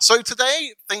So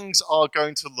today things are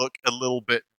going to look a little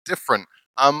bit different.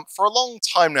 For a long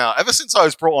time now, ever since I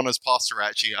was brought on as pastor,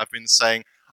 actually, I've been saying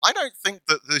I don't think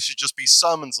that there should just be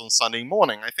sermons on Sunday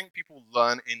morning. I think people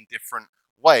learn in different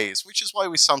ways, which is why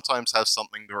we sometimes have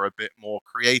something that are a bit more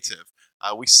creative.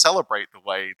 We celebrate the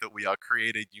way that we are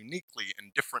created uniquely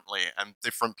and differently, and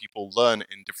different people learn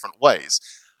in different ways.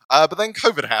 But then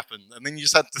COVID happened, and then you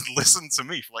just had to listen to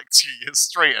me for like 2 years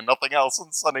straight and nothing else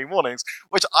on Sunday mornings,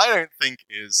 which I don't think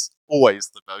is always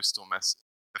the most or most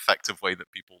effective way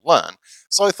that people learn.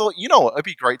 So I thought, you know what, it'd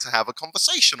be great to have a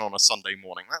conversation on a Sunday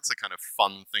morning. That's a kind of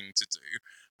fun thing to do.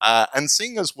 And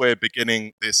seeing as we're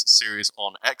beginning this series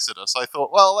on Exodus, I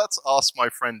thought, well, let's ask my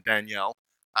friend Danielle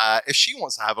if she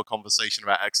wants to have a conversation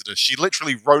about Exodus. She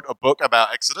literally wrote a book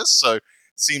about Exodus, so it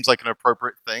seems like an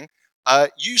appropriate thing.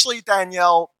 Usually,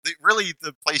 Danielle, really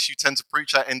the place you tend to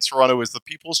preach at in Toronto is the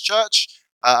People's Church.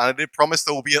 And I did promise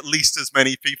there will be at least as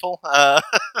many people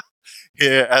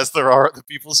here as there are at the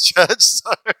People's Church,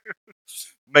 so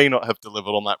may not have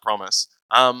delivered on that promise.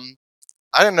 I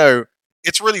don't know.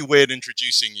 It's really weird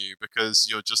introducing you because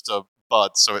you're just a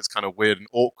bud, so it's kind of weird and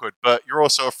awkward. But you're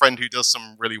also a friend who does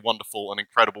some really wonderful and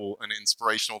incredible and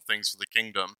inspirational things for the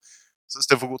kingdom. So it's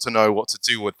difficult to know what to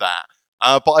do with that.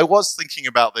 But I was thinking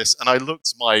about this, and I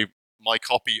looked my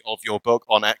copy of your book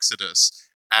on Exodus,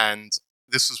 and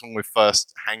this was when we were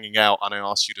first hanging out, and I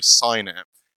asked you to sign it,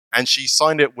 and she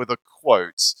signed it with a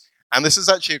quote. And this is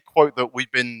actually a quote that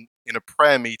we'd been in a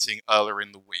prayer meeting earlier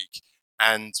in the week,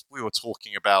 and we were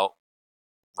talking about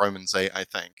Romans 8, I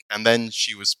think. And then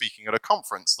she was speaking at a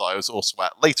conference that I was also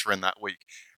at later in that week.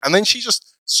 And then she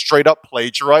just straight up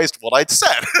plagiarized what I'd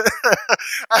said.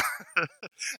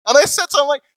 And I said to her, I'm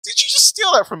like, did you just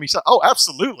steal that from me? She said, oh,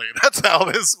 absolutely. That's how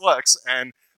this works.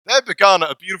 And there begun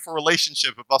a beautiful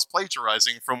relationship of us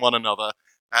plagiarizing from one another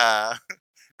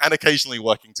and occasionally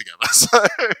working together.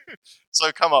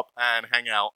 So come up and hang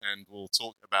out and we'll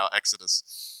talk about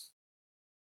Exodus.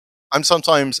 I'm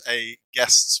sometimes a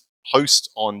guest host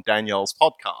on Danielle's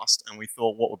podcast, and we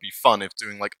thought what would be fun if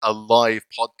doing like a live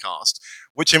podcast,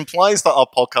 which implies that our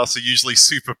podcasts are usually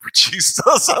super produced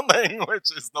or something,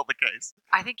 which is not the case.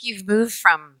 I think you've moved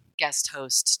from guest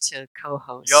host to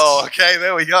co-host. Yo, okay,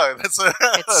 there we go. That's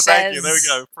thank you. There we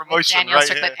go. Promotion Danielle right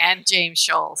Strickland here. and James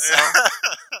Scholl. So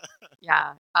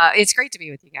yeah, it's great to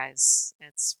be with you guys.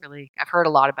 It's really, I've heard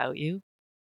a lot about you.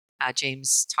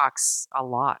 James talks a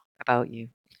lot about you.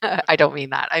 I don't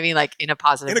mean that. I mean like in a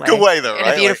positive way. In a good way, though, right?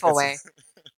 In a beautiful way.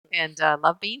 And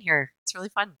love being here. It's really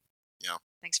fun. Yeah.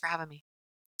 Thanks for having me.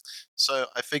 So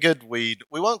I figured we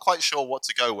weren't quite sure what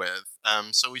to go with.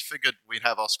 So we figured we'd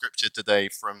have our scripture today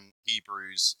from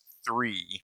Hebrews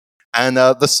 3. And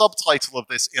the subtitle of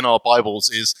this in our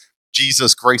Bibles is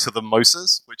Jesus Greater Than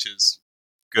Moses, which is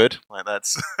good. Like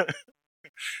that's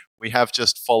we have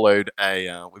just followed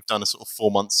we've done a sort of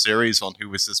 4-month series on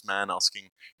who is this man, asking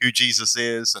who Jesus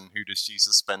is and who does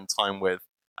Jesus spend time with.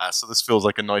 So this feels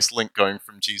like a nice link going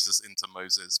from Jesus into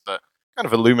Moses, but kind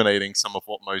of illuminating some of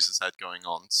what Moses had going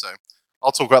on. So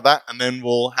I'll talk about that, and then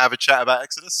we'll have a chat about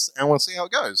Exodus, and we'll see how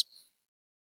it goes.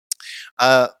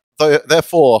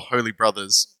 Therefore, holy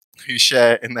brothers who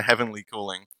share in the heavenly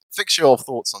calling, fix your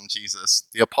thoughts on Jesus,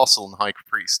 the apostle and high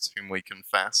priest whom we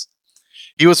confess.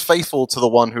 He was faithful to the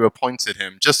one who appointed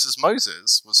him, just as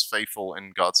Moses was faithful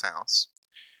in God's house.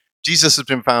 Jesus has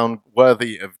been found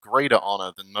worthy of greater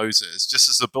honor than Moses, just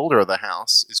as the builder of the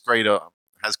house has greater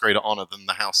honor than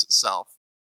the house itself.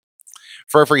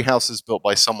 For every house is built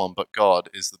by someone, but God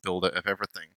is the builder of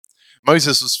everything.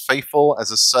 Moses was faithful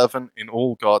as a servant in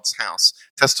all God's house,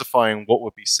 testifying what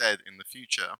would be said in the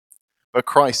future. But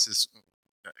Christ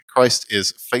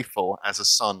is faithful as a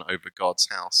son over God's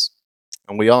house,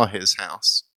 and we are his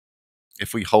house,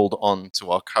 if we hold on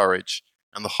to our courage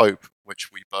and the hope which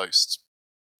we boast.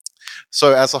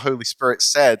 So as the Holy Spirit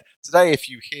said, today if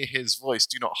you hear his voice,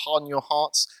 do not harden your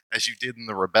hearts as you did in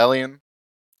the rebellion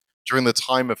during the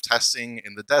time of testing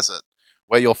in the desert,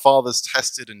 where your fathers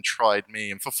tested and tried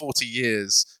me, and for 40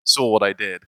 years saw what I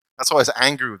did. That's why I was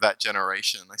angry with that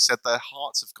generation. I said their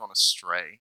hearts have gone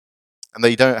astray, and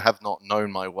they have not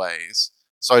known my ways.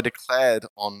 So I declared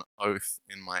on oath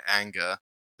in my anger,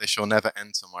 they shall never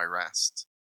enter my rest.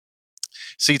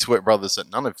 See to it, brothers,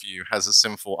 that none of you has a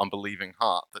sinful, unbelieving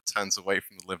heart that turns away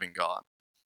from the living God.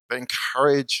 But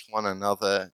encourage one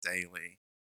another daily,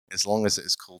 as long as it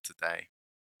is called today,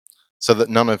 so that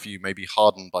none of you may be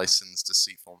hardened by sin's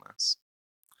deceitfulness.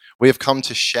 We have come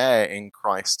to share in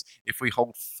Christ if we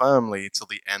hold firmly till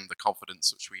the end the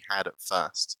confidence which we had at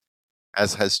first,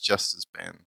 as has just as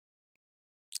been.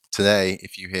 Today,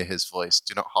 if you hear his voice,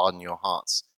 do not harden your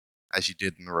hearts as you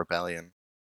did in the rebellion.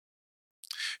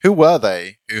 Who were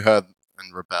they who heard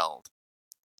and rebelled?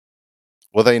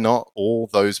 Were they not all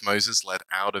those Moses led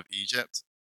out of Egypt,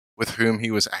 with whom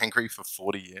he was angry for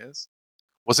 40 years?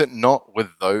 Was it not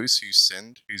with those who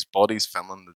sinned, whose bodies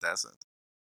fell in the desert?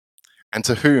 And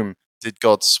to whom did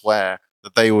God swear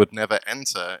that they would never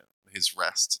enter his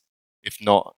rest, if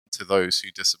not to those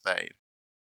who disobeyed?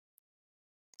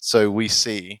 So we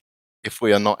see if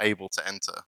we are not able to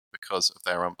enter because of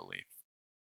their unbelief.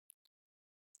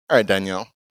 All right, Danielle.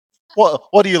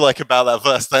 What do you like about that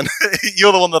verse then?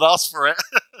 You're the one that asked for it.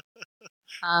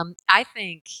 I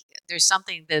think there's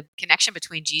something, the connection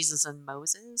between Jesus and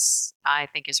Moses, I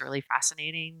think is really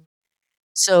fascinating.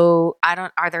 So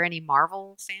are there any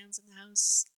Marvel fans in the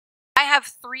house? I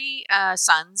have three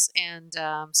sons, and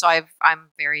so I'm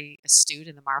very astute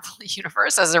in the Marvel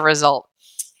universe as a result.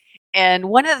 And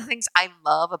one of the things I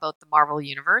love about the Marvel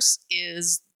universe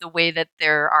is the way that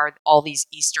there are all these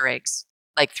Easter eggs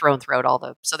like thrown throughout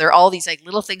so there are all these like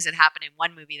little things that happen in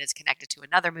one movie that's connected to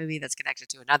another movie that's connected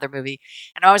to another movie.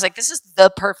 And I was like, this is the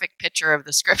perfect picture of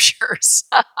the scriptures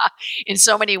in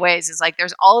so many ways. It's like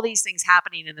there's all these things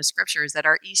happening in the scriptures that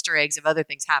are Easter eggs of other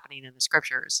things happening in the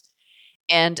scriptures.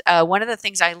 And one of the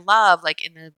things I love, like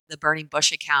in the burning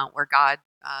bush account where God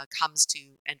comes to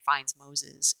and finds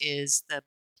Moses, is the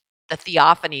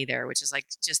theophany there, which is like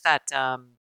just that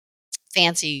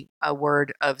fancy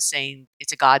word of saying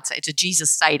it's a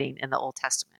Jesus sighting in the Old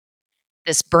Testament.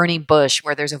 This burning bush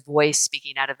where there's a voice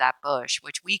speaking out of that bush,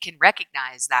 which we can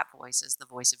recognize that voice as the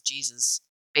voice of Jesus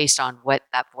based on what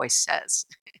that voice says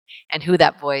and who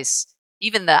that voice,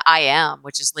 even the I am,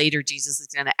 which is later Jesus is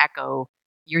going to echo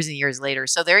years and years later.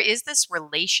 So there is this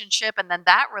relationship, and then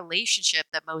that relationship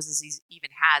that Moses even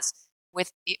has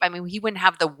with, I mean, he wouldn't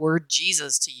have the word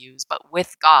Jesus to use, but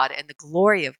with God and the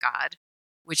glory of God,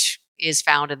 which is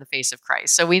found in the face of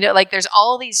Christ. So we know, like, there's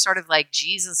all these sort of like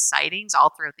Jesus sightings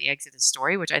all throughout the Exodus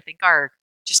story, which I think are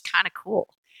just kind of cool.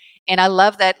 And I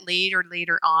love that later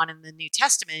on in the New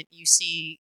Testament, you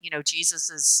see,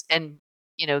 Jesus is, and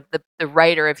the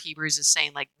writer of Hebrews is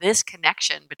saying like this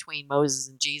connection between Moses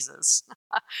and Jesus,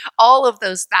 all of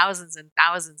those thousands and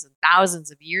thousands and thousands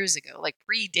of years ago, like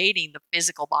predating the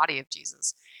physical body of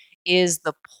Jesus, is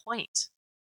the point.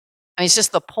 I mean, it's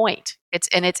just the point. It's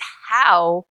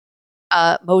how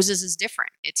Moses is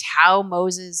different. It's how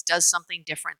Moses does something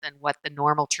different than what the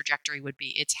normal trajectory would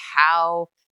be. It's how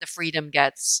the freedom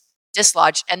gets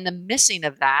dislodged, and the missing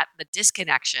of that, the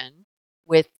disconnection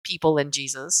with people in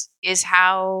Jesus, is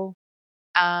how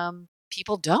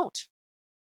people don't.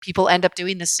 People end up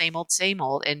doing the same old,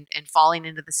 and falling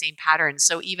into the same patterns.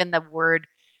 So even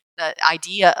the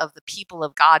idea of the people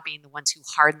of God being the ones who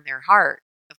harden their heart.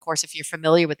 Of course, if you're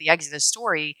familiar with the Exodus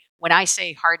story, when I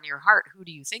say harden your heart, who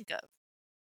do you think of?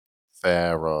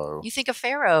 Pharaoh. You think of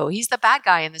Pharaoh. He's the bad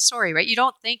guy in the story, right? You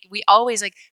don't think, we always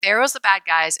like Pharaoh's the bad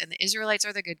guys and the Israelites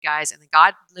are the good guys, and then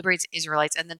God liberates the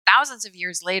Israelites. And then thousands of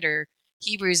years later,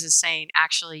 Hebrews is saying,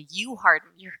 actually, you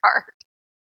harden your heart.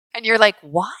 And you're like,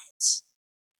 what?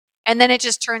 And then it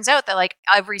just turns out that like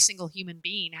every single human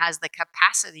being has the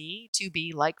capacity to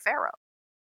be like Pharaoh.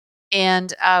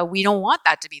 And we don't want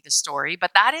that to be the story,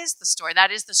 but that is the story.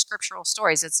 That is the scriptural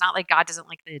stories. It's not like God doesn't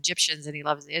like the Egyptians and he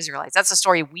loves the Israelites. That's the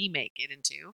story we make it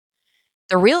into.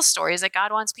 The real story is that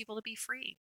God wants people to be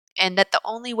free. And that the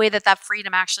only way that that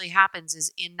freedom actually happens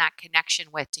is in that connection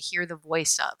with, to hear the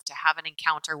voice of, to have an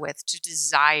encounter with, to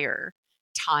desire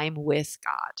time with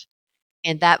God.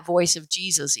 And that voice of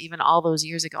Jesus, even all those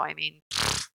years ago, I mean,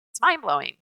 it's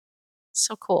mind-blowing. It's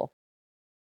so cool.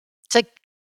 It's like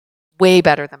way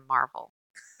better than Marvel.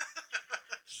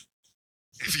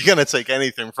 If you're going to take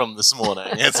anything from this morning,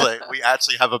 it's like we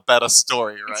actually have a better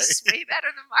story, right? It's way better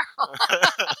than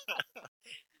Marvel.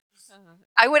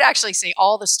 I would actually say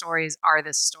all the stories are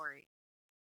this story,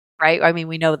 right? I mean,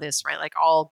 we know this, right? Like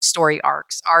all story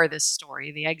arcs are this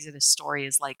story. The Exodus story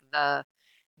is like the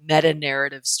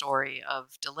meta-narrative story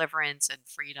of deliverance and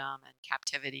freedom and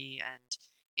captivity and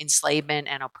enslavement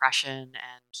and oppression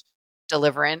and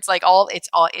deliverance. Like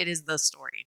it is the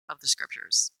story of the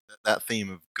scriptures. That theme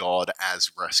of God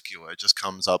as rescuer just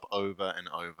comes up over and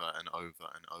over and over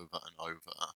and over and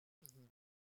over. Mm-hmm.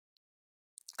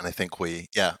 And I think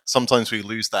sometimes we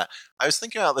lose that. I was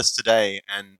thinking about this today,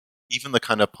 and even the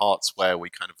kind of parts where we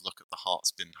kind of look at the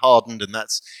heart's been hardened,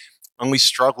 and we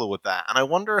struggle with that. And I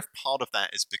wonder if part of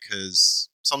that is because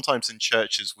sometimes in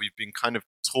churches we've been kind of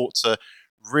taught to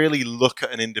really look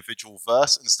at an individual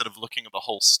verse instead of looking at the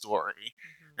whole story.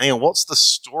 Mm-hmm. And what's the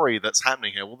story that's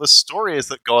happening here? Well, the story is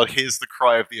that God hears the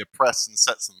cry of the oppressed and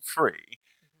sets them free.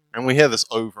 Mm-hmm. And we hear this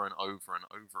over and over and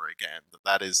over again,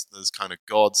 there's kind of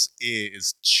God's ear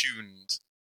is tuned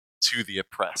to the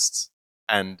oppressed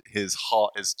and his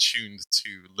heart is tuned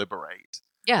to liberate.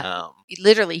 Yeah.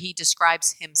 Literally, he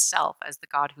describes himself as the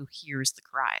God who hears the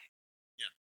cry.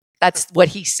 Yeah. That's what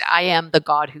he said. I am the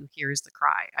God who hears the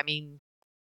cry. I mean,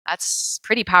 that's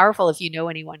pretty powerful if you know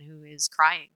anyone who is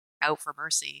crying out for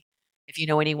mercy. If you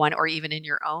know anyone, or even in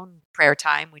your own prayer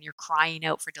time, when you're crying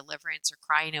out for deliverance or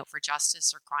crying out for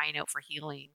justice or crying out for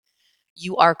healing,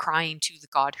 you are crying to the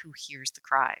God who hears the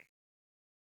cry.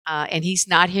 And he's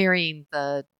not hearing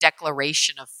the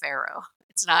declaration of Pharaoh.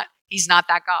 He's not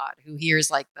that God who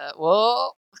hears like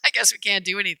whoa, I guess we can't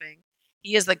do anything.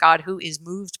 He is the God who is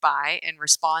moved by and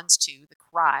responds to the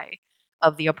cry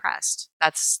of the oppressed.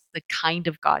 That's the kind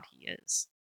of God he is.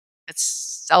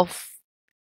 It's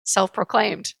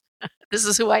self-proclaimed. This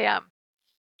is who I am.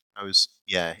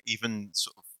 Even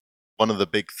sort of one of the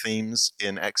big themes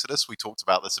in Exodus, we talked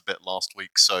about this a bit last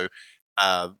week. So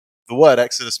the word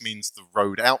Exodus means the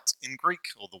road out in Greek,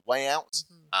 or the way out.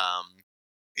 Mm-hmm.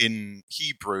 In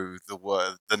Hebrew,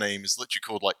 the name is literally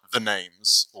called like the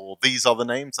names, or these are the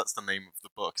names. That's the name of the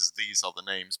book, is these are the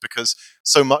names, because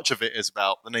so much of it is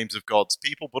about the names of God's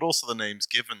people, but also the names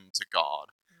given to God.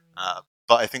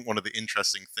 But I think one of the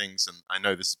interesting things, and I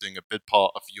know this is being a big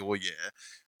part of your year,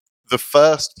 the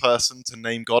first person to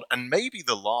name God, and maybe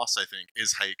the last, I think,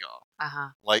 is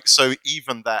Hagar. Like, so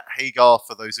even that Hagar,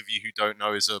 for those of you who don't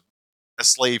know, is a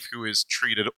slave who is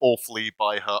treated awfully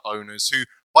by her owners, who,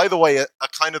 by the way, are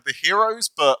kind of the heroes,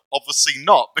 but obviously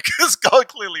not, because God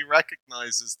clearly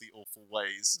recognizes the awful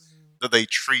ways that they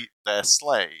treat their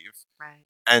slave. Right.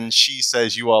 And she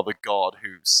says, "You are the God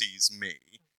who sees me."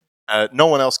 No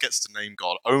one else gets to name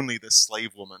God, only this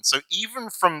slave woman. So even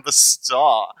from the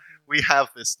start, we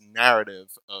have this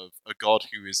narrative of a God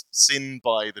who is seen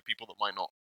by the people that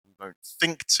don't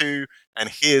think to, and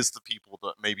hears the people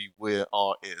that maybe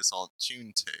our ears aren't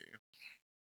tuned to.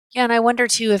 Yeah, and I wonder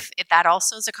too if that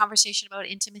also is a conversation about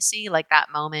intimacy, like that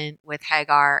moment with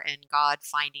Hagar and God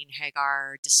finding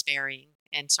Hagar despairing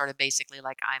and sort of basically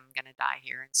like, I'm gonna die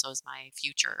here, and so is my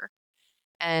future.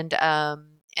 And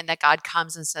that God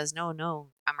comes and says, no,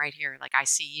 I'm right here. Like, I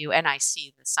see you, and I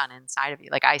see the son inside of you.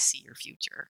 Like, I see your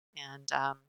future. And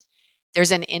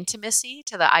there's an intimacy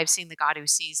to the I've seen the God who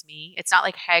sees me. It's not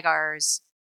like Hagar's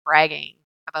bragging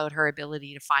about her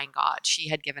ability to find God. She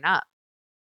had given up,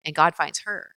 and God finds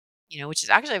her, which is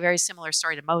actually a very similar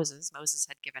story to Moses. Moses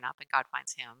had given up, and God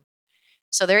finds him.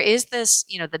 So there is this,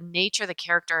 the nature, the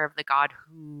character of the God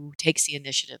who takes the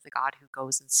initiative, the God who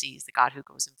goes and sees, the God who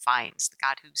goes and finds, the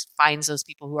God who finds those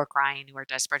people who are crying, who are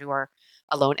desperate, who are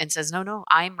alone, and says, no,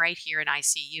 I'm right here and I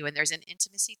see you. And there's an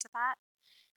intimacy to that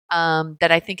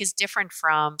that I think is different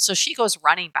from, so she goes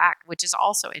running back, which is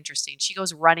also interesting. She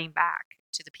goes running back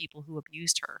to the people who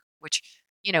abused her, which,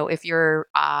 if you're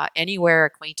anywhere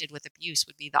acquainted with abuse,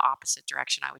 would be the opposite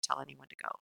direction I would tell anyone to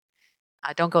go.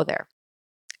 Don't go there.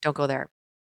 Don't go there.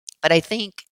 But I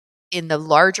think in the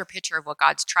larger picture of what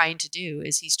God's trying to do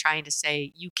is he's trying to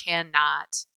say, you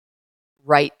cannot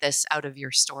write this out of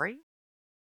your story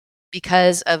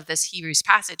because of this Hebrews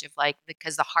passage of like,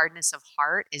 because the hardness of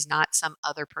heart is not some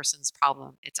other person's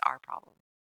problem. It's our problem.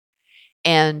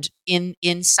 And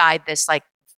inside this, like,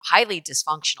 highly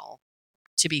dysfunctional,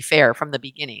 to be fair, from the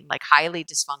beginning, like highly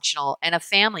dysfunctional, and a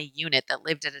family unit that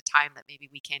lived at a time that maybe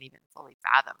we can't even fully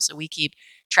fathom. So we keep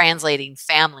translating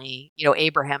family,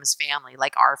 Abraham's family,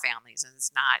 like our families, and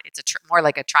it's not. It's more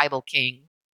like a tribal king.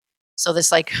 So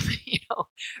this, like,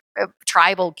 a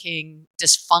tribal king,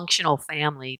 dysfunctional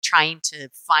family trying to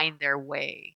find their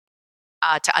way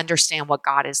to understand what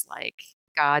God is like.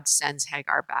 God sends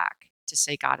Hagar back to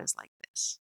say, God is like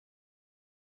this.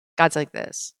 God's like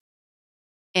this.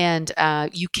 And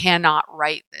you cannot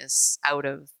write this out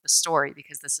of the story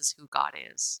because this is who God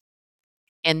is.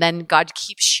 And then God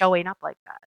keeps showing up like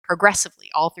that progressively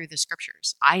all through the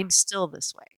scriptures. I'm still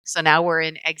this way. So now we're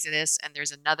in Exodus, and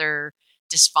there's another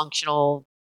dysfunctional,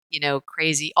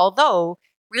 crazy, although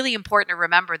really important to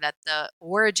remember that the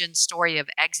origin story of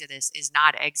Exodus is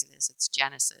not Exodus, it's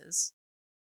Genesis.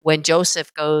 When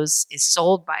Joseph is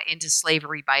sold into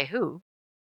slavery by who?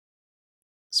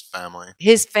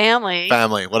 His family.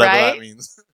 Whatever that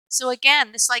means. So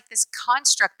again, this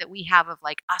construct that we have of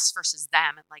like us versus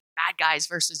them, and like bad guys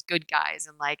versus good guys,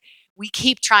 and like we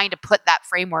keep trying to put that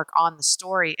framework on the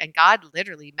story, and God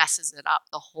literally messes it up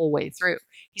the whole way through.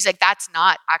 He's like, that's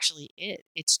not actually it.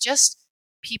 It's just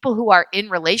people who are in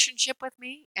relationship with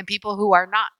me and people who are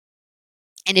not.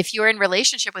 And if you're in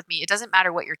relationship with me, it doesn't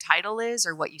matter what your title is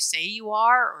or what you say you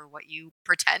are or what you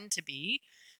pretend to be.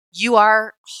 You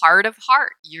are hard of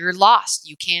heart. You're lost.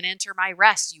 You can't enter my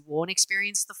rest. You won't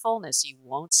experience the fullness. You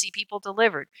won't see people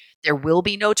delivered. There will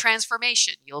be no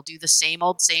transformation. You'll do the same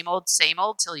old, same old, same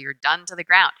old till you're done to the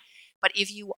ground. But if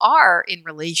you are in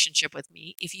relationship with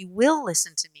me, if you will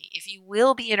listen to me, if you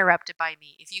will be interrupted by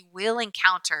me, if you will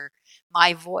encounter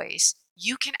my voice,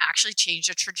 you can actually change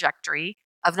the trajectory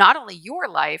of not only your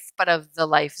life, but of the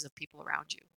lives of people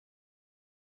around you.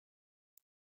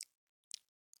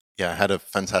 Yeah, I had a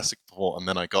fantastic thought, and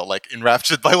then I got like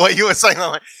enraptured by what you were saying.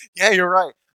 I'm like, yeah, you're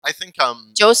right. I think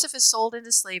Joseph is sold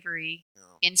into slavery. yeah.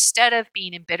 Instead of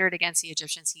being embittered against the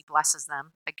Egyptians, he blesses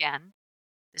them again.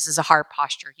 This is a heart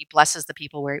posture. He blesses the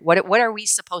people. What are we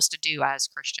supposed to do as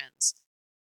Christians?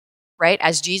 Right?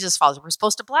 As Jesus followers, we're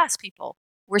supposed to bless people.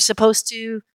 We're supposed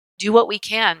to do what we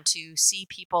can to see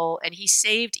people. And he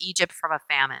saved Egypt from a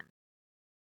famine.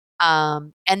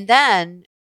 And then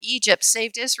Egypt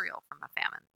saved Israel from a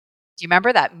famine. Do you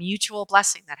remember that mutual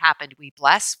blessing that happened? We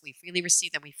bless, we freely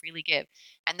receive, and we freely give.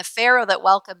 And the Pharaoh that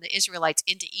welcomed the Israelites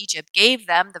into Egypt gave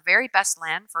them the very best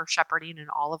land for shepherding in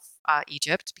all of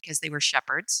Egypt because they were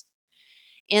shepherds.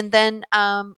 And then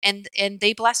and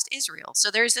they blessed Israel. So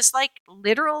there's this like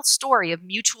literal story of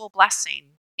mutual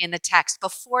blessing in the text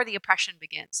before the oppression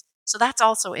begins. So that's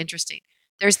also interesting.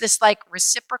 There's this like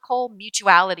reciprocal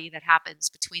mutuality that happens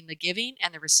between the giving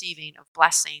and the receiving of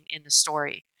blessing in the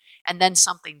story. And then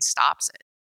something stops it.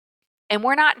 And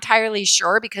we're not entirely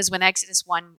sure because when Exodus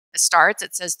 1 starts,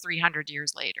 it says 300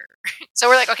 years later. So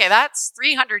we're like, okay, that's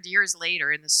 300 years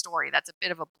later in the story. That's a bit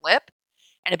of a blip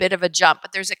and a bit of a jump.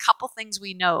 But there's a couple things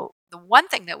we know. The one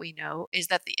thing that we know is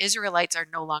that the Israelites are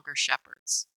no longer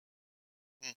shepherds,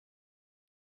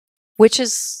 which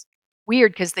is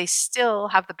weird because they still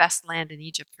have the best land in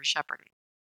Egypt for shepherding.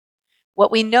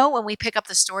 What we know when we pick up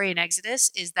the story in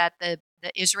Exodus is that the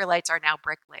Israelites are now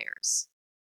bricklayers.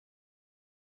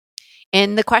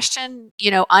 And the question,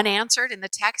 unanswered in the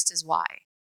text is why.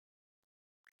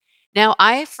 Now,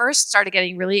 I first started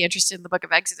getting really interested in the book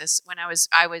of Exodus when I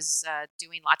was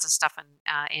doing lots of stuff on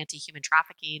anti-human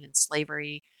trafficking and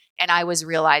slavery, and I was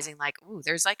realizing like, ooh,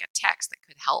 there's like a text that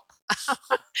could help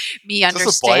me understand.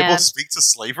 Does the Bible speak to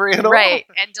slavery at all? Right,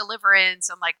 and deliverance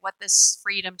and like what this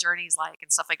freedom journey is like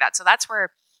and stuff like that. So that's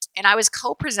where, and I was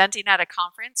co-presenting at a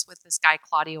conference with this guy,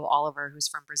 Claudio Oliver, who's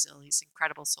from Brazil. He's an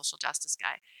incredible social justice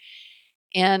guy.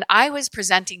 And I was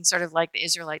presenting sort of like the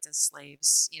Israelites as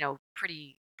slaves,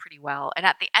 pretty well. And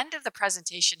at the end of the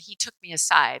presentation, he took me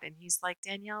aside and he's like,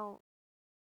 Danielle,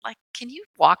 like, can you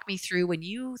walk me through when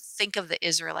you think of the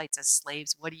Israelites as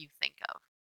slaves, what do you think of?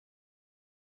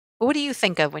 What do you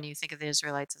think of when you think of the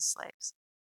Israelites as slaves?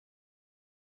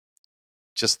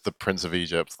 Just the Prince of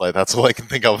Egypt. Like that's all I can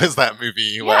think of is that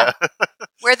movie where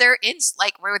they're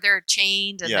where they're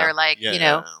chained and they're like,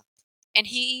 And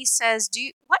he says,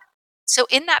 what? So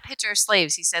in that picture of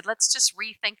slaves, he said, let's just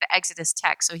rethink the Exodus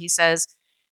text. So he says,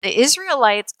 the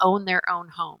Israelites own their own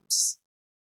homes.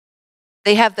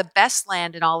 They have the best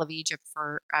land in all of Egypt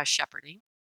for shepherding.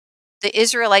 The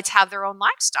Israelites have their own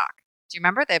livestock. Do you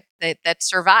remember that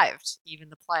survived even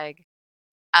the plague?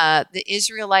 The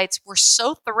Israelites were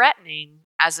so threatening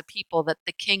as a people that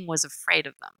the king was afraid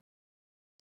of them.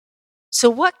 So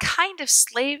what kind of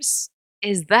slaves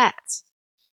is that?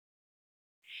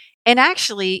 And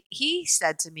actually, he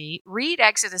said to me, read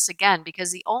Exodus again,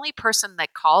 because the only person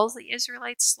that calls the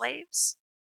Israelites slaves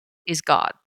is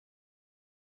God.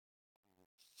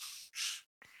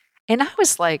 And I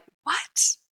was like,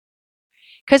 what?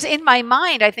 Because in my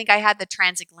mind, I think I had the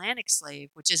transatlantic slave,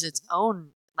 which is its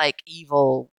own like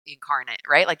evil incarnate,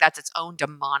 right? Like that's its own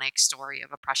demonic story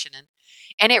of oppression.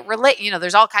 And it relate,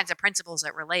 there's all kinds of principles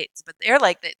that relate, but they're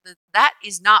like, that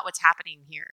is not what's happening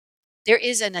here. There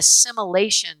is an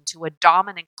assimilation to a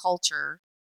dominant culture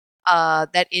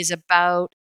that is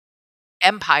about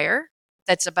empire,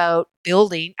 that's about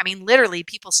building. I mean, literally,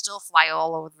 people still fly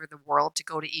all over the world to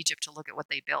go to Egypt to look at what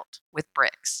they built with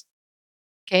bricks.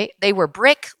 Okay? They were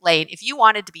brick laying. If you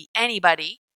wanted to be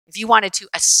anybody, if you wanted to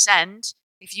ascend,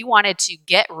 if you wanted to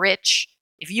get rich,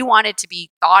 if you wanted to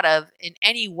be thought of in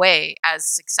any way as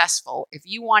successful, if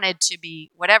you wanted to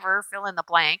be whatever, fill in the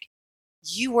blank,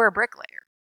 you were a bricklayer.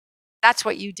 That's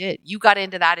what you did. You got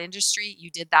into that industry.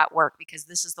 You did that work because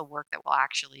this is the work that will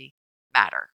actually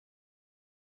matter.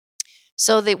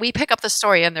 So that we pick up the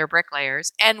story and they're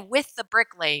bricklayers. And with the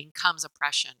bricklaying comes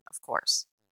oppression, of course.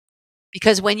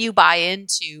 Because when you buy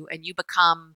into and you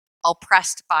become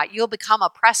oppressed by, you'll become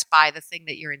oppressed by the thing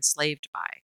that you're enslaved by.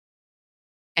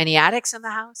 Any addicts in the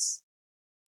house?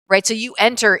 Right? So you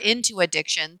enter into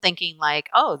addiction thinking like,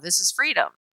 oh, this is freedom.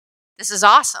 this is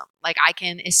awesome. Like, I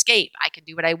can escape. I can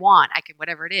do what I want. I can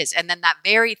whatever it is. And then that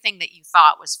very thing that you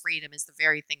thought was freedom is the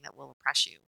very thing that will oppress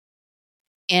you.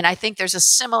 And I think there's a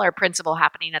similar principle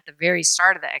happening at the very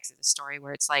start of the Exodus story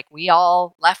where it's like we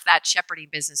all left that shepherding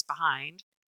business behind.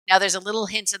 Now, there's a little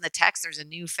hint in the text. There's a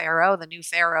new Pharaoh. The new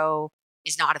Pharaoh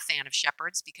is not a fan of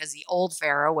shepherds because the old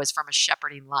Pharaoh was from a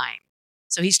shepherding line.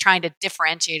 So he's trying to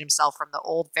differentiate himself from the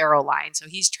old Pharaoh line. So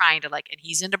he's trying to and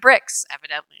he's into bricks,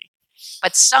 evidently.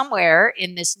 But somewhere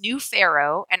in this new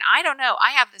Pharaoh, and I don't know,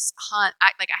 I have this I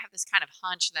have this kind of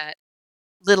hunch that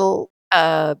little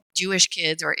Jewish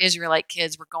kids or Israelite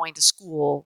kids were going to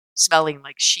school smelling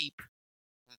like sheep.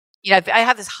 I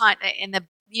have this hunt, and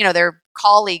their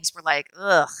colleagues were like,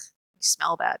 "Ugh, you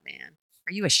smell bad, man.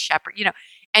 Are you a shepherd?"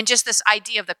 And just this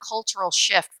idea of the cultural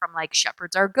shift from like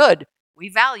shepherds are good. We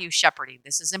value shepherding.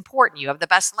 This is important. You have the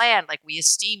best land. Like, we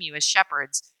esteem you as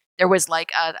shepherds. There was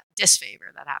like a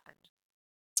disfavor that happened.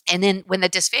 And then when the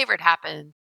disfavor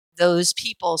happened, those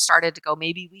people started to go,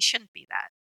 maybe we shouldn't be that.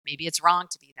 Maybe it's wrong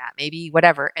to be that. Maybe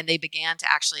whatever. And they began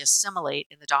to actually assimilate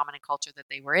in the dominant culture that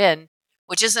they were in,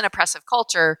 which is an oppressive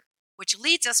culture, which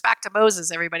leads us back to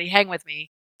Moses. Everybody hang with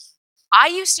me. I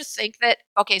used to think that,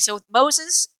 okay, so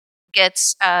Moses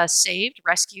gets saved,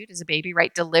 rescued as a baby,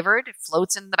 right? Delivered,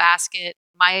 floats in the basket.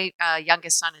 My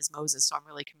youngest son is Moses, so I'm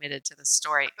really committed to this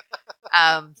story.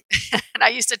 And I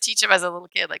used to teach him as a little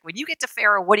kid, like, when you get to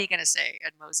Pharaoh, what are you going to say?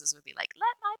 And Moses would be like,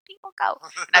 let my people go.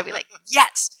 And I'd be like,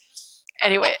 yes.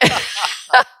 Anyway.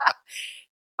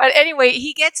 But anyway,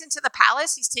 he gets into the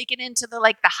palace. He's taken into the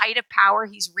height of power.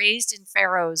 He's raised in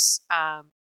Pharaoh's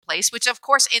place, which, of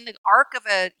course, in the arc of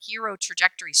a hero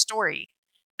trajectory story,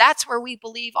 that's where we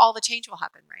believe all the change will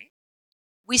happen, right?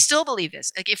 We still believe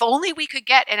this. Like, if only we could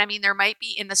get, and I mean, there might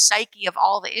be in the psyche of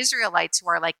all the Israelites who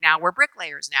are like, now we're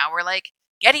bricklayers. Now we're like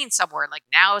getting somewhere. Like,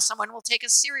 now someone will take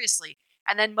us seriously.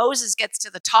 And then Moses gets to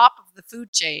the top of the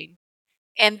food chain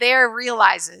and there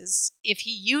realizes if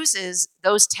he uses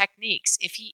those techniques,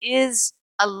 if he is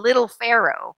a little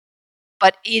Pharaoh,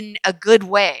 but in a good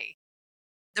way,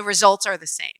 the results are the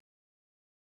same.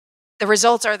 The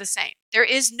results are the same. There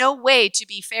is no way to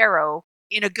be Pharaoh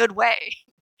in a good way.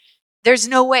 There's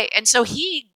no way. And so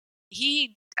he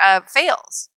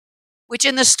fails, which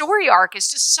in the story arc is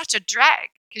just such a drag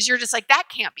because you're just like, that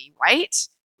can't be right.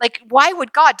 Like, why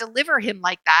would God deliver him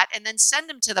like that and then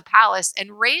send him to the palace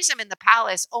and raise him in the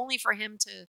palace only for him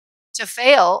to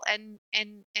fail and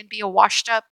be a washed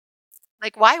up?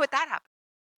 Like, why would that happen?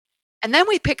 And then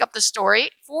we pick up the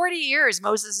story. 40 years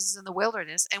Moses is in the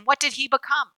wilderness. And what did he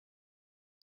become?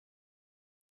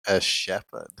 A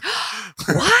shepherd.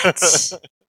 What?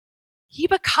 He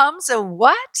becomes a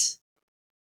what?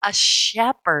 A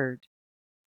shepherd.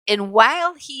 And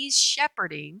while he's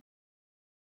shepherding,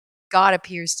 God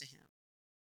appears to him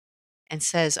and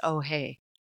says, oh, hey.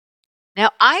 Now,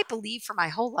 I believe for my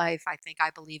whole life, I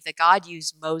believe that God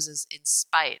used Moses in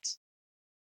spite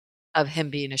of him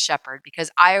being a shepherd,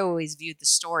 because I always viewed the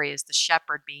story as the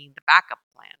shepherd being the backup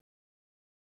plan.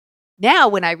 Now,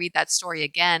 when I read that story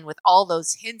again with all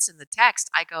those hints in the text,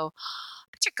 I go,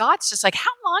 but your God's just like,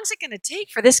 how long is it going to take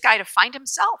for this guy to find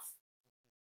himself?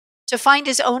 To find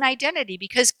his own identity?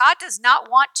 Because God does not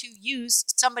want to use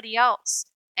somebody else.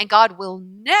 And God will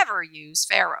never use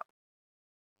Pharaoh.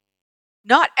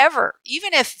 Not ever.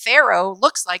 Even if Pharaoh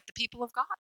looks like the people of God.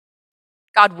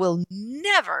 God will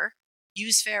never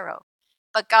use Pharaoh.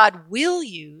 But God will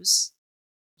use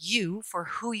you for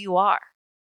who you are.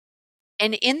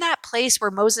 And in that place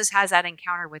where Moses has that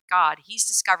encounter with God, he's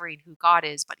discovering who God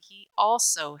is, but he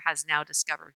also has now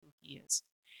discovered who he is.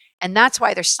 And that's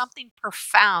why there's something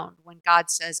profound when God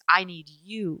says, I need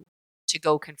you to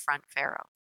go confront Pharaoh.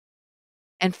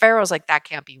 And Pharaoh's like, that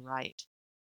can't be right.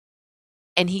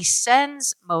 And he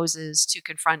sends Moses to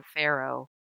confront Pharaoh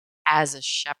as a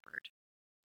shepherd,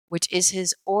 which is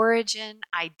his origin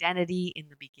identity in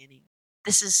the beginning.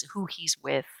 This is who he's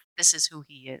with. This is who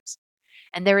he is.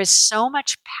 And there is so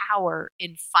much power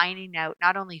in finding out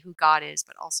not only who God is,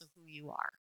 but also who you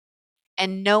are.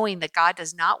 And knowing that God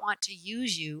does not want to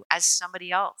use you as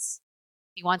somebody else.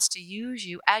 He wants to use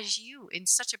you as you in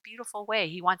such a beautiful way.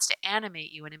 He wants to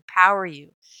animate you and empower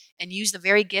you and use the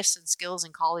very gifts and skills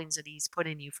and callings that he's put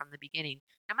in you from the beginning,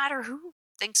 no matter who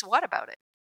thinks what about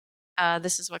it.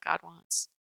 This is what God wants.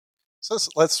 So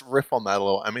let's riff on that a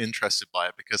little. I'm interested by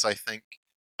it because I think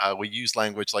we use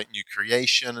language like new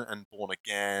creation and born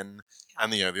again,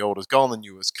 and the old is gone, the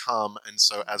new has come, and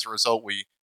so as a result, we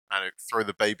throw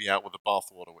the baby out with the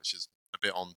bathwater, which is a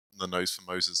bit on the nose for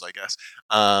Moses, I guess.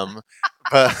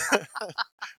 But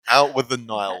out with the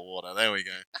Nile water. There we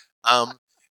go.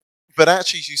 But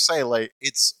actually, as you say, like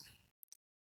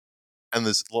and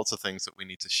there's lots of things that we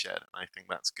need to shed, and I think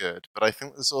that's good. But I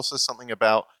think there's also something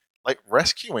about like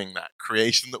rescuing that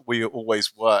creation that we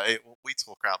always were. We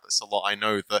talk about this a lot. I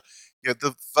know that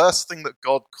the first thing that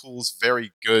God calls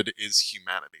very good is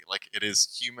humanity. Like it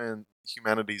is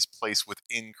humanity's place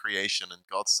within creation, and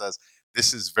God says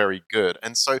this is very good.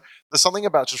 And so there's something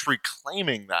about just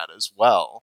reclaiming that as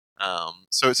well.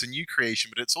 So it's a new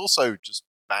creation, but it's also just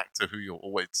back to who you're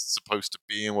always supposed to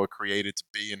be and were created to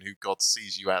be, and who God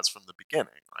sees you as from the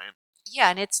beginning, right? Yeah,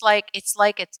 and it's like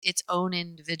its own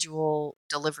individual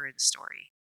deliverance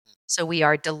story. So we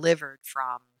are delivered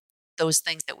from those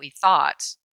things that we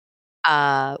thought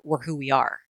were who we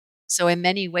are. So in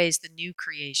many ways, the new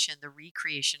creation, the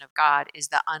recreation of God, is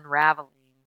the unraveling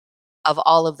of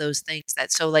all of those things.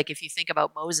 That so, like, if you think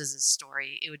about Moses'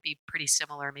 story, it would be pretty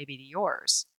similar, maybe to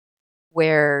yours,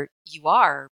 where you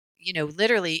are,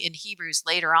 literally in Hebrews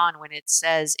later on when it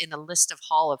says in the list of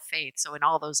Hall of Faith. So in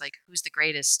all those like who's the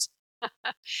greatest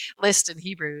list in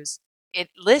Hebrews, it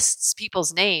lists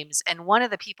people's names, and one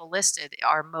of the people listed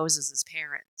are Moses's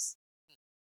parents,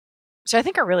 which I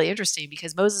think are really interesting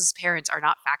because Moses' parents are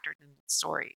not factored into the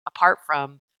story, apart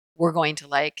from we're going to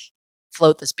like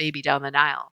float this baby down the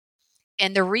Nile.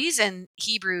 And the reason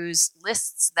Hebrews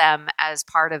lists them as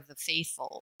part of the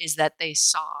faithful is that they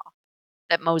saw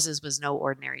that Moses was no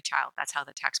ordinary child. That's how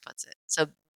the text puts it. So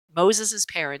Moses'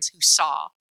 parents who saw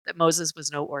that Moses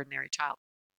was no ordinary child.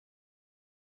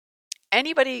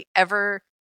 Anybody ever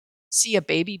see a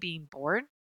baby being born?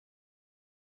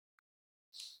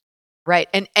 Right.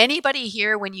 And anybody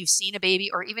here, when you've seen a baby,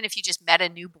 or even if you just met a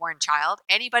newborn child,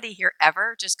 anybody here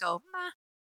ever just go, meh,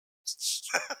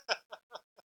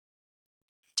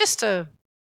 just an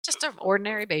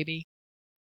ordinary baby.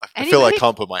 I feel like I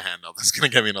can't put my hand up. That's going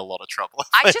to get me in a lot of trouble.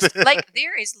 I just like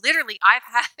there is literally I've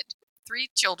had 3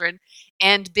 children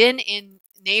and been in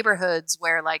neighborhoods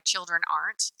where like children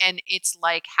aren't, and it's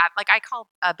like I call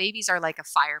babies are like a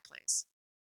fireplace.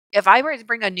 If I were to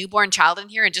bring a newborn child in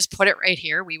here and just put it right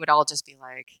here, we would all just be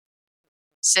like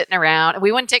sitting around, and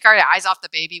we wouldn't take our eyes off the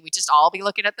baby. We'd just all be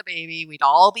looking at the baby. We'd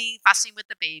all be fussing with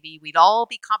the baby. We'd all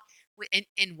be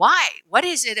and why? What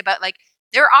is it about like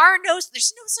there's no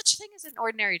such thing as an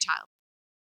ordinary child.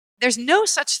 There's no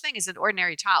such thing as an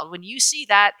ordinary child. When you see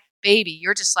that baby,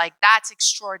 you're just like, that's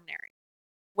extraordinary.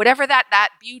 Whatever that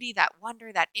beauty, that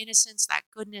wonder, that innocence, that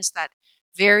goodness, that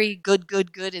very good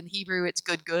in Hebrew, it's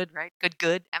good, right?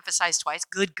 Good, emphasized twice.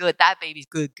 Good. That baby's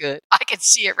good. I can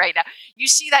see it right now. You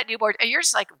see that newborn, and you're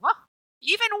just like, well,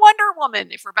 even Wonder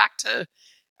Woman, if we're back to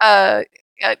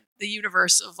the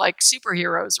universe of like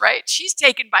superheroes, right? She's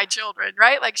taken by children,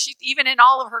 right? Like she, even in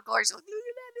all of her glory, she's like, look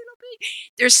at that little baby.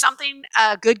 There's something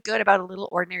good about a little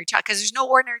ordinary child, because there's no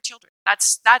ordinary children.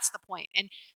 That's the point.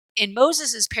 And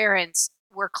Moses's parents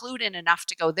were clued in enough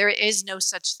to go, there is no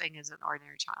such thing as an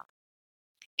ordinary child.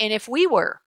 And if we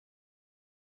were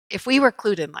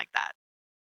clued in like that,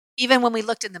 even when we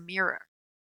looked in the mirror,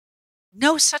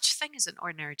 no such thing as an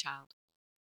ordinary child.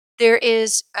 There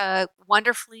is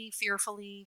wonderfully,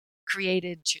 fearfully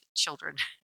created children.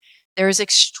 There is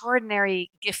extraordinary,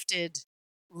 gifted,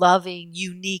 loving,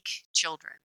 unique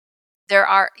children.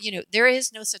 There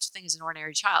is no such thing as an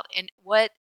ordinary child. And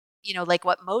what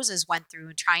Moses went through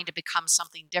in trying to become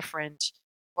something different,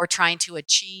 or trying to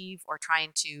achieve, or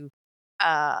trying to,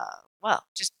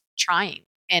 just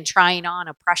trying on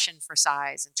oppression for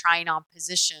size, and trying on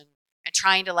position, and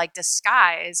trying to like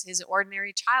disguise his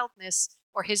ordinary childness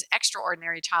or his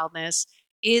extraordinary childness,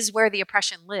 is where the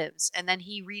oppression lives. And then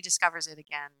he rediscovers it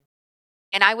again.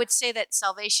 And I would say that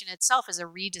salvation itself is a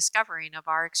rediscovering of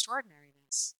our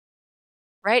extraordinariness,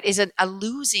 right? Is a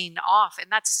losing off. And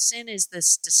that's sin, is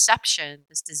this deception,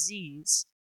 this disease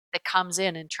that comes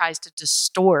in and tries to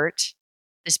distort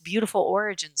this beautiful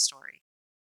origin story.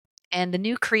 And the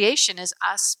new creation is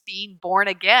us being born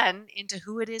again into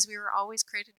who it is we were always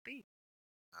created to be.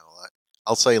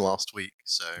 I'll say last week,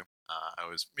 so I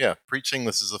was preaching.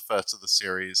 This is the first of the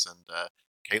series, and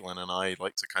Caitlin and I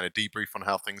like to kind of debrief on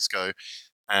how things go.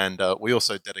 And we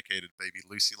also dedicated baby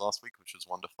Lucy last week, which was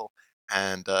wonderful.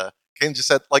 And Caitlin just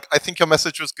said, like, I think your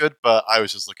message was good, but I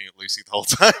was just looking at Lucy the whole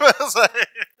time. I was like,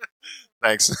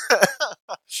 thanks.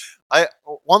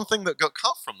 One thing that got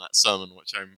cut from that sermon,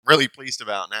 which I'm really pleased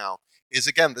about now, is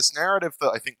again this narrative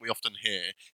that I think we often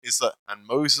hear is that, and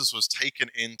Moses was taken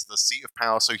into the seat of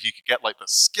power so he could get like the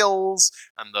skills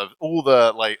and all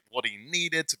the like what he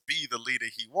needed to be the leader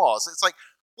he was. It's like,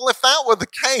 well, if that were the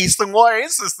case, then why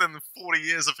is this then 40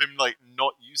 years of him like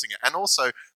not using it? And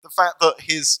also the fact that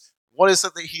what is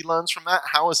it that he learns from that?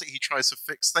 How is it he tries to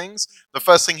fix things? The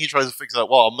first thing he tries to fix is like,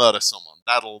 well, I'll murder someone.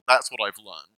 That's what I've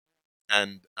learned.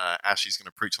 And Ashley's going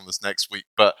to preach on this next week,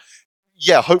 but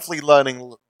yeah, hopefully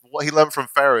learning what he learned from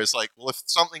Pharaoh is like, well, if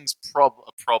something's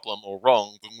a problem or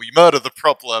wrong, then we murder the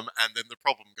problem, and then the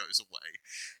problem goes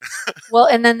away. Well,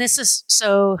 and then this is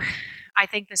so. I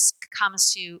think this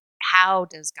comes to how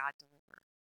does God deliver?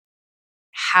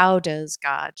 How does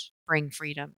God bring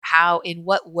freedom? How, in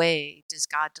what way does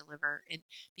God deliver?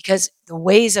 Because the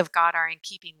ways of God are in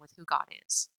keeping with who God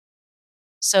is.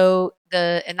 So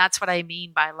and that's what I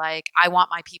mean by like, I want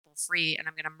my people free and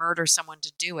I'm going to murder someone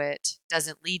to do it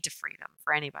doesn't lead to freedom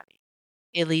for anybody.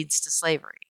 It leads to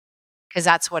slavery because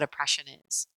that's what oppression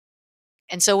is.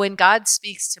 And so when God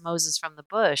speaks to Moses from the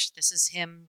bush, this is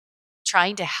him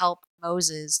trying to help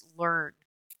Moses learn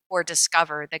or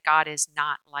discover that God is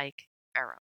not like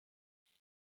Pharaoh.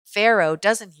 Pharaoh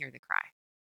doesn't hear the cry.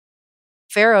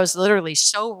 Pharaoh's literally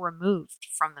so removed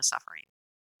from the suffering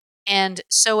and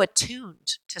so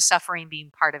attuned to suffering being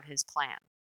part of his plan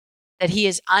that he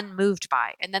is unmoved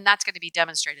by. And then that's going to be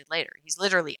demonstrated later. He's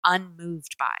literally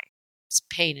unmoved by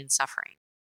pain and suffering.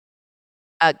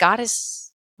 God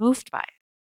is moved by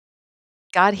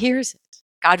it. God hears it.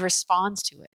 God responds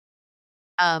to it.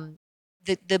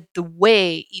 The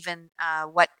way, even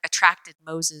what attracted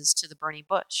Moses to the burning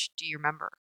bush, do you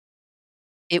remember?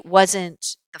 It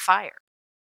wasn't the fire.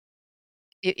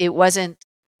 It wasn't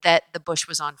that the bush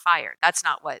was on fire. That's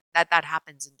not what, that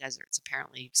happens in deserts,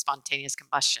 apparently, spontaneous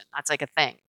combustion. That's like a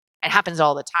thing. It happens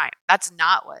all the time. That's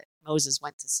not what Moses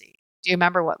went to see. Do you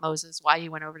remember why he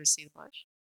went over to see the bush?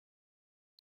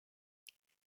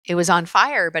 It was on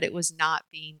fire, but it was not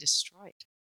being destroyed.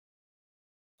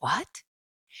 What?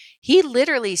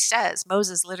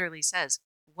 Moses literally says,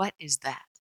 what is that?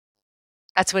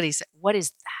 That's what he said. What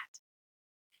is that?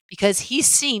 Because he's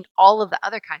seen all of the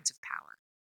other kinds of power.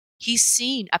 He's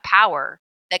seen a power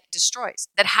that destroys,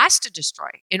 that has to destroy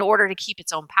in order to keep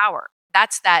its own power.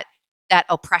 That's that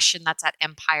oppression, that's that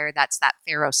empire, that's that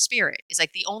Pharaoh spirit. It's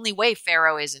like the only way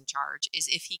Pharaoh is in charge is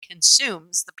if he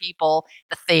consumes the people,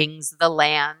 the things, the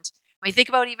land. When you think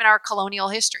about even our colonial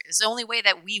history, it's the only way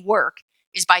that we work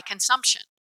is by consumption.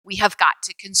 We have got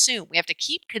to consume. We have to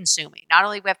keep consuming. Not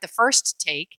only we have to first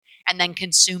take and then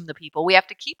consume the people, we have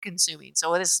to keep consuming.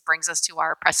 So this brings us to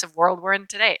our oppressive world we're in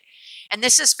today. And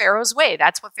this is Pharaoh's way.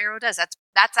 That's what Pharaoh does. That's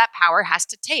that power has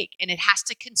to take, and it has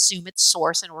to consume its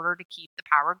source in order to keep the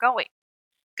power going.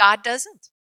 God doesn't.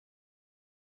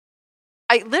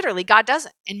 God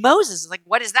doesn't. And Moses is like,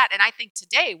 what is that? And I think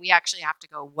today we actually have to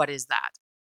go, what is that?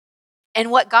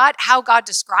 And how God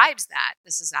describes that,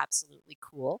 this is absolutely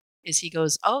cool, is he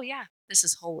goes, oh yeah, this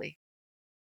is holy.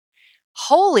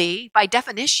 Holy, by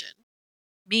definition,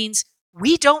 means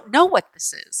we don't know what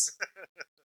this is.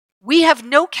 We have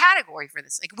no category for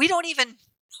this. Like, we don't even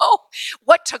know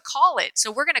what to call it.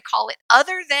 So we're going to call it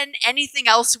other than anything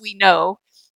else we know,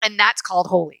 and that's called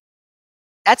holy.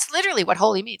 That's literally what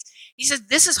holy means. He says,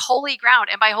 this is holy ground.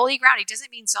 And by holy ground, he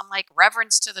doesn't mean some like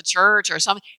reverence to the church or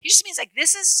something. He just means like,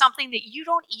 this is something that you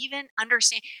don't even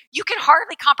understand. You can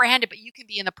hardly comprehend it, but you can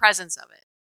be in the presence of it.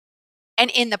 And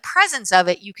in the presence of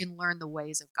it, you can learn the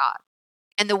ways of God.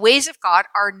 And the ways of God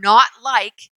are not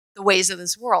like the ways of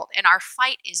this world. And our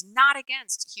fight is not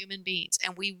against human beings.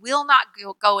 And we will not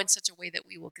go in such a way that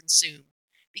we will consume,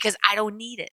 because I don't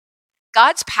need it.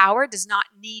 God's power does not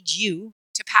need you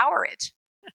to power it.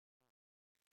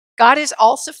 God is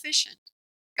all sufficient.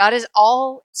 God is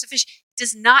all sufficient.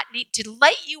 Does not need to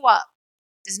light you up,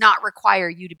 does not require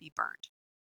you to be burned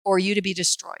or you to be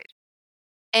destroyed.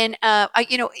 And,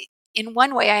 in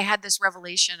one way, I had this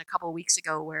revelation a couple of weeks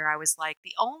ago where I was like,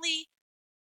 the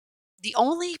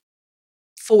only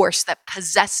force that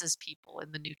possesses people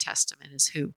in the New Testament is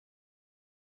who?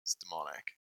 It's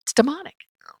demonic. It's demonic.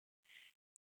 Yeah.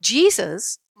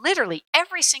 Jesus, literally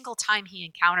every single time he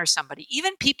encounters somebody,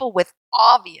 even people with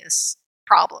obvious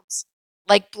problems,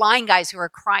 like blind guys who are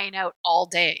crying out all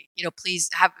day, please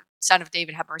have Son of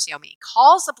David, have mercy on me,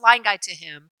 calls the blind guy to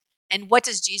him. And what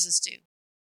does Jesus do?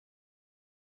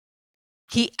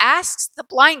 He asks the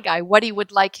blind guy what he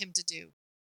would like him to do.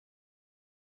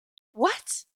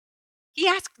 What? He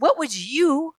asked, what would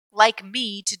you like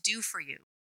me to do for you?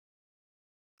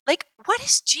 Like, what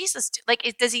does Jesus do?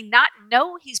 Like, does he not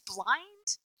know he's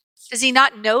blind? Does he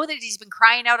not know that he's been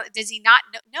crying out? Does he not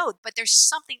know? No, but there's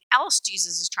something else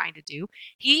Jesus is trying to do.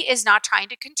 He is not trying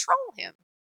to control him.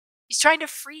 He's trying to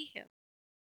free him.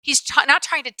 He's not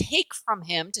trying to take from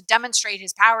him to demonstrate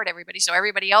his power to everybody so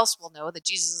everybody else will know that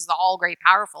Jesus is the all great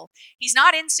powerful. He's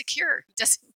not insecure. He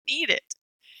doesn't need it.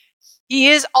 He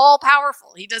is all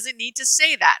powerful. He doesn't need to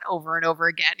say that over and over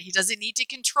again. He doesn't need to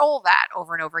control that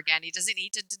over and over again. He doesn't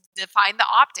need to define the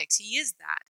optics. He is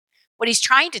that. What he's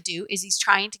trying to do is he's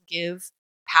trying to give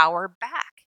power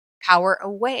back, power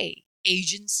away,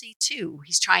 agency too.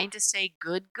 He's trying to say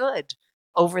good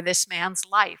over this man's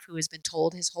life who has been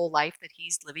told his whole life that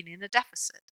he's living in a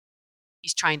deficit.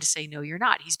 He's trying to say, no, you're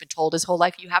not. He's been told his whole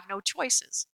life you have no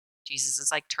choices. Jesus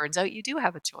is like, turns out you do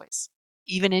have a choice,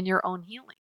 even in your own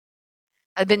healing.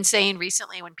 I've been saying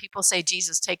recently when people say,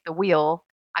 Jesus, take the wheel,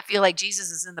 I feel like Jesus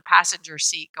is in the passenger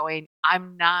seat going,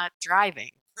 I'm not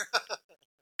driving.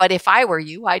 But if I were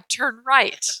you, I'd turn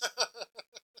right.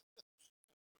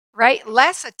 Right?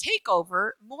 Less a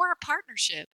takeover, more a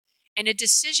partnership and a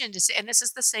decision to say, and this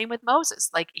is the same with Moses.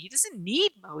 Like, he doesn't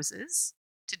need Moses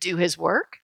to do his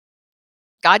work.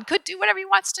 God could do whatever he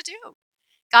wants to do.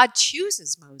 God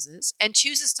chooses Moses and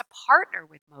chooses to partner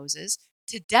with Moses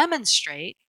to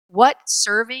demonstrate what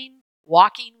serving,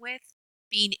 walking with,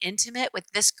 being intimate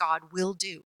with this God will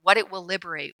do, what it will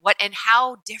liberate, what and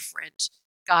how different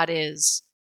God is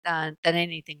than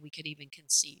anything we could even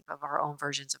conceive of our own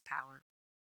versions of power.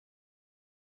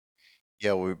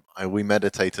 Yeah, we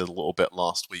meditated a little bit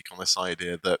last week on this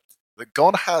idea that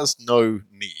God has no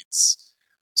needs.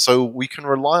 So we can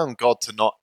rely on God to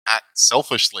not act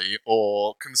selfishly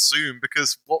or consume,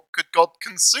 because what could God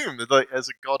consume as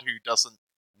a God who doesn't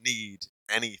need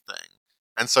anything?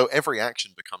 And so every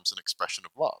action becomes an expression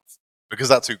of love, because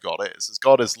that's who God is. As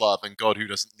God is love and God who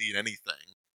doesn't need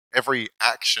anything, every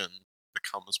action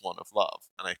becomes one of love.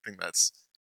 And I think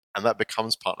that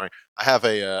becomes partnering. I have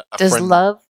a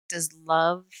friend. Does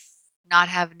love not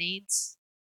have needs?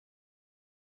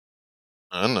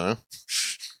 I don't know.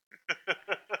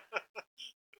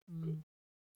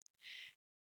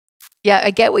 Yeah,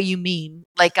 I get what you mean.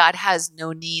 Like, God has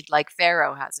no need, like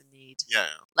Pharaoh has a need. Yeah.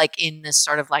 Like, in this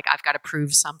sort of like, I've got to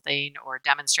prove something or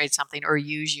demonstrate something or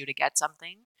use you to get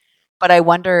something. But I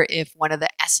wonder if one of the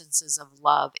essences of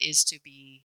love is to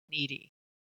be needy.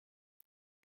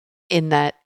 In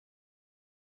that,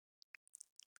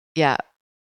 yeah,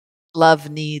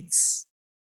 love needs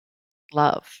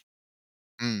love.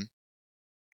 Mm.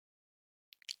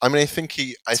 I mean, I think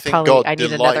God I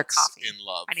need another coffee. In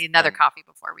love. I need another coffee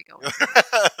before we go.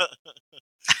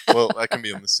 Well, that can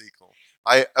be on the sequel.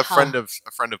 A friend of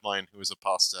mine who is a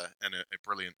pastor and a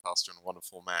brilliant pastor and a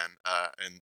wonderful man,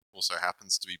 and also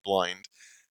happens to be blind,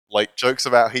 like jokes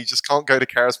about he just can't go to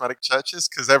charismatic churches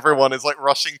because everyone is like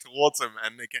rushing towards him,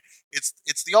 and again,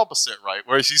 it's the opposite, right?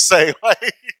 Whereas you say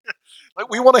like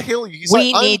we want to heal you. He's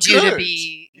we like, need you to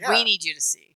be. Yeah. We need you to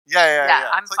see. Yeah.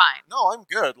 I'm fine. No, I'm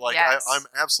good. Like I'm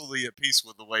absolutely at peace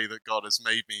with the way that God has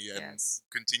made me and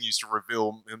continues to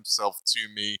reveal Himself to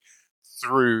me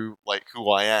through like who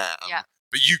I am. Yeah.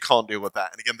 But you can't deal with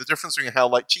that. And again, the difference between how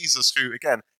like Jesus, who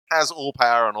again has all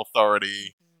power and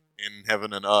authority in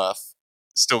heaven and earth,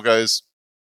 still goes,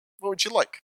 what would you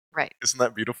like? Right. Isn't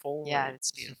that beautiful? Yeah,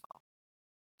 it's beautiful.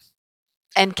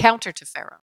 And counter to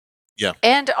Pharaoh. Yeah.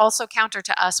 And also counter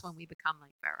to us when we become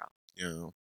like Pharaoh.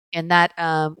 Yeah. And that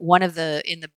one of the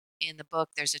in the book,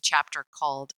 there's a chapter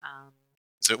called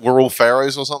is it We're All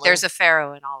Pharaohs or something? There's a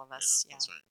Pharaoh in all of us. Yeah. That's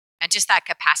right. And just that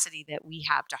capacity that we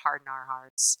have to harden our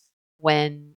hearts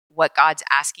when what God's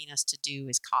asking us to do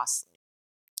is costly.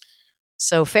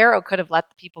 So Pharaoh could have let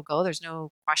the people go. There's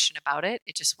no question about it.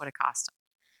 It just would have cost him.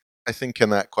 I think in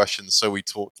that question, so we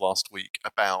talked last week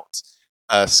about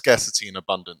scarcity and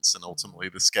abundance, and ultimately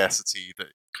the scarcity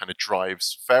that kind of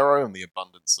drives Pharaoh and the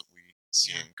abundance that we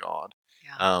see in God.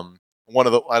 Yeah.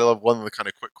 I love one of the kind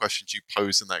of quick questions you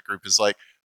pose in that group is like,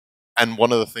 and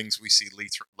one of the things we see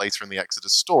later in the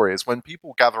Exodus story is when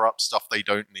people gather up stuff they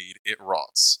don't need, it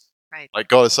rots. Right. Like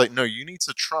God is like, no, you need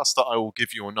to trust that I will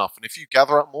give you enough, and if you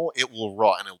gather up more, it will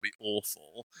rot and it'll be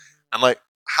awful. And like,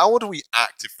 how would we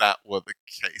act if that were the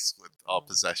case with our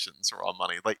possessions or our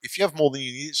money? Like, if you have more than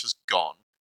you need, it's just gone.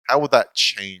 How would that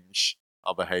change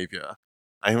our behavior?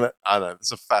 I don't know.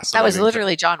 It's a fascinating. That was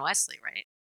literally John Wesley, right?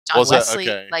 John Wesley,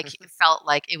 like, he felt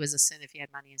like it was a sin if he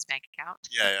had money in his bank account.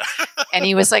 Yeah. And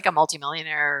he was like a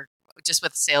multimillionaire just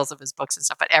with sales of his books and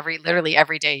stuff. But literally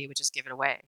every day he would just give it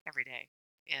away every day.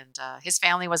 And his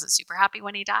family wasn't super happy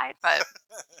when he died, but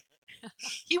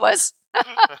he was.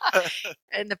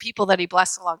 And the people that he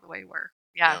blessed along the way were.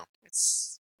 Yeah.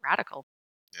 It's radical.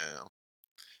 Yeah.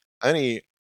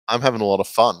 I'm having a lot of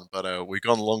fun, but we've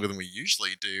gone longer than we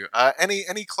usually do.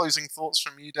 Any closing thoughts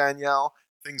from you, Danielle?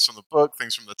 Things from the book,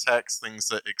 things from the text, things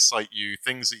that excite you,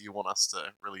 things that you want us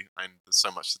to really, and there's so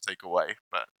much to take away,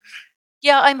 but.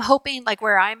 Yeah, I'm hoping, like,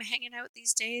 where I'm hanging out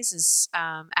these days is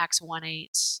Acts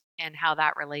 1:8 and how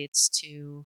that relates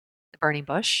to the burning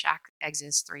bush,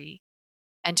 Exodus 3.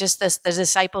 And just the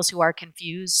disciples who are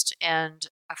confused and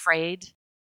afraid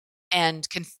and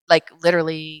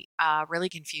literally really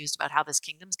confused about how this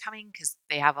kingdom's coming because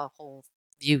they have a whole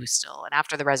view still. And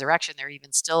after the resurrection, they're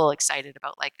even still excited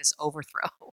about like this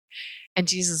overthrow. And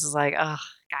Jesus is like, oh,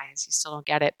 guys, you still don't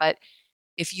get it. But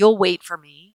if you'll wait for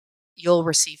me, you'll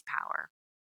receive power.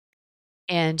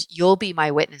 And you'll be my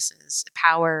witnesses.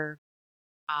 Power,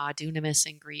 dunamis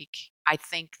in Greek. I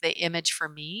think the image for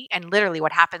me, and literally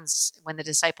what happens when the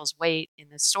disciples wait in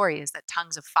this story is that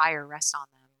tongues of fire rest on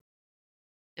them.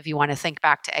 If you want to think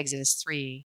back to Exodus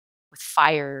 3, with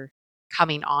fire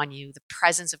coming on you, the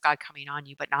presence of God coming on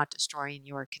you, but not destroying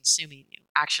you or consuming you,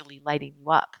 actually lighting you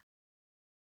up.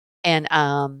 And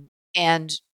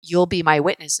you'll be my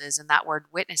witnesses, and that word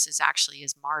witnesses actually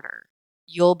is martyr.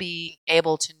 You'll be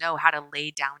able to know how to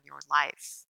lay down your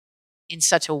life in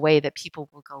such a way that people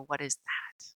will go, what is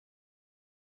that?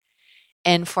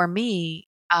 And for me,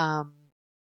 I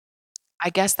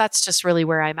guess that's just really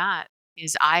where I'm at,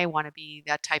 is I want to be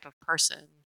that type of person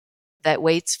that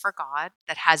waits for God,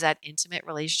 that has that intimate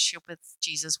relationship with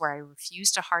Jesus where I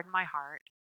refuse to harden my heart.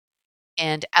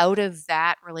 And out of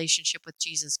that relationship with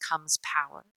Jesus comes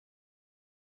power.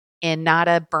 And not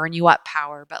a burn you up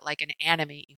power, but like an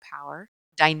animate you power,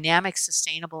 dynamic,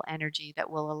 sustainable energy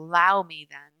that will allow me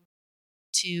then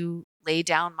to lay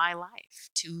down my life,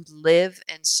 to live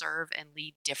and serve and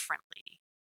lead differently.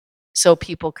 So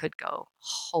people could go,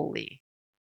 holy.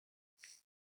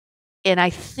 And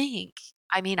I think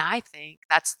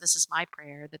this is my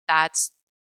prayer, that's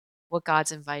what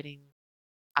God's inviting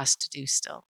us to do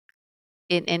still.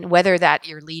 And whether that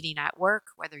you're leading at work,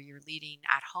 whether you're leading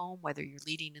at home, whether you're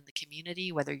leading in the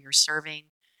community, whether you're serving.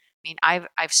 I mean,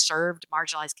 I've served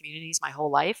marginalized communities my whole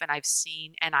life, and I've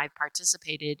seen and I've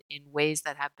participated in ways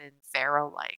that have been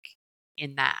Pharaoh-like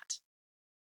in that.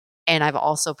 And I've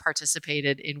also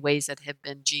participated in ways that have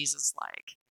been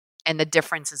Jesus-like. And the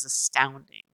difference is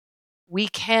astounding. We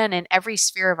can, in every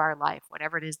sphere of our life,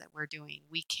 whatever it is that we're doing,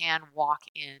 we can walk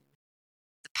in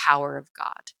the power of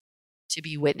God to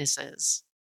be witnesses.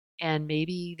 And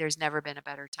maybe there's never been a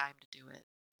better time to do it.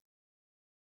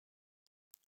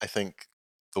 I think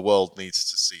the world needs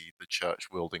to see the church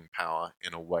wielding power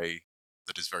in a way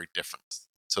that is very different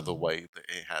to the way that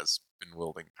it has been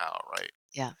wielding power, right?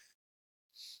 Yeah.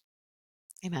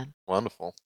 Amen.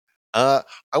 Wonderful. I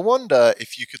wonder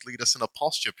if you could lead us in a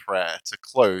posture prayer to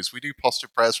close. We do posture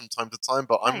prayers from time to time,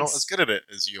 but I'm not as Nice. good at it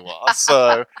as you are.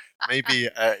 So maybe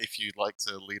if you'd like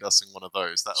to lead us in one of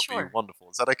those, that would Sure. be wonderful.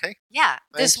 Is that okay? Yeah.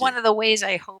 This is Thank one you. of the ways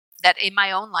I hope that in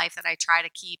my own life that I try to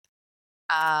keep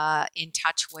in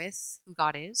touch with who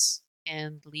God is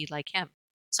and lead like Him.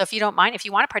 So if you don't mind, if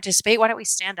you want to participate, why don't we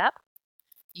stand up,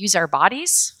 use our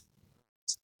bodies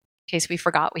in case we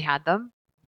forgot we had them.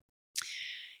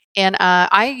 And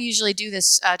I usually do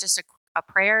this just a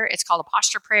prayer. It's called a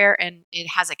posture prayer, and it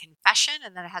has a confession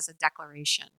and then it has a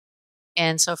declaration.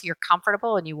 And so if you're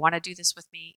comfortable and you want to do this with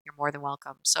me, you're more than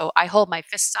welcome. So I hold my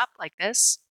fists up like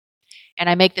this, and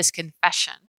I make this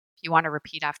confession. If you want to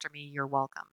repeat after me, you're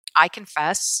welcome. I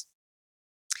confess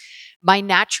my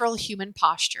natural human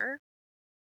posture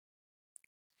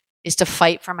is to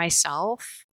fight for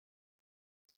myself,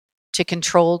 to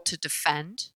control, to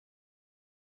defend,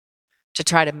 to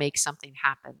try to make something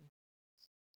happen.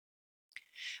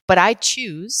 But I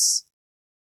choose,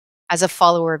 as a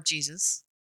follower of Jesus,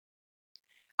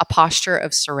 a posture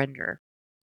of surrender.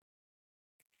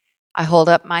 I hold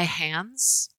up my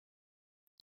hands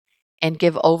and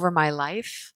give over my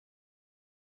life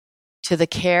to the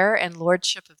care and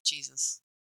lordship of Jesus.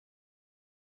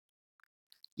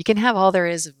 You can have all there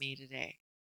is of me today.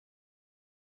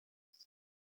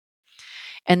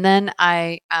 And then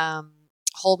I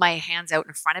hold my hands out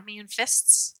in front of me in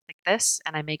fists like this,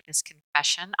 and I make this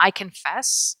confession. I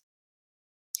confess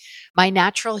my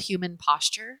natural human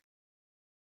posture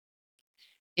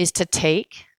is to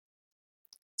take,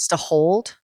 it's to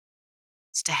hold,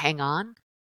 it's to hang on,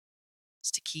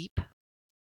 it's to keep.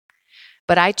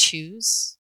 But I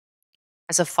choose,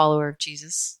 as a follower of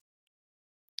Jesus,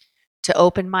 to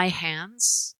open my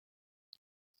hands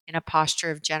in a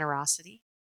posture of generosity.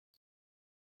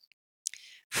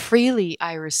 Freely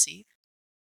I receive.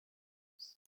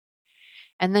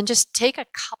 And then just take a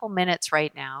couple minutes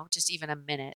right now, just even a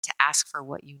minute, to ask for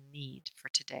what you need for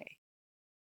today.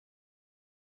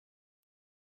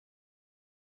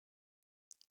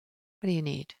 What do you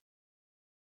need?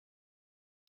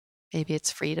 Maybe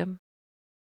it's freedom,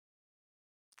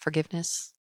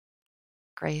 forgiveness,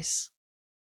 grace,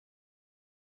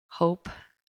 hope,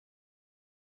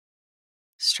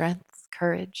 strength,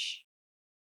 courage,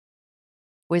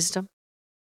 wisdom.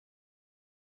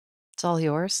 It's all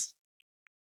yours,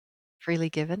 freely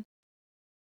given.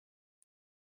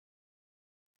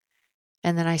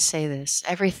 And then I say this: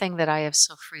 everything that I have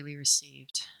so freely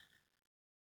received,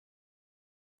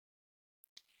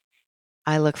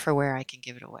 I look for where I can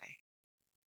give it away.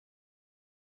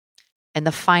 And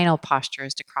the final posture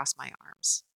is to cross my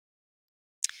arms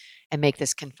and make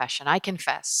this confession. I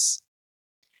confess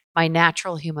my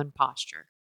natural human posture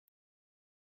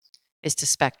is to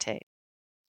spectate.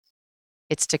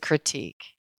 It's to critique.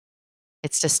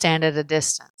 It's to stand at a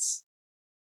distance.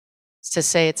 It's to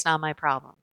say it's not my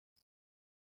problem.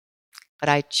 But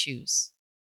I choose,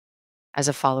 as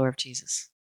a follower of Jesus,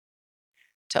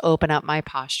 to open up my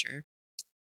posture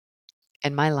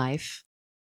in my life,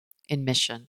 in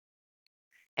mission.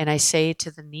 And I say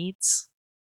to the needs,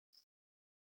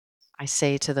 I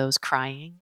say to those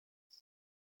crying,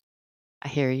 I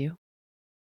hear you.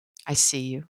 I see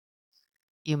you.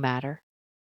 You matter.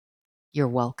 You're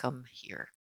welcome here.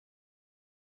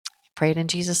 I prayed in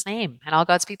Jesus' name. And all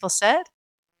God's people said,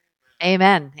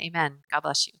 Amen. Amen. God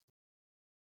bless you.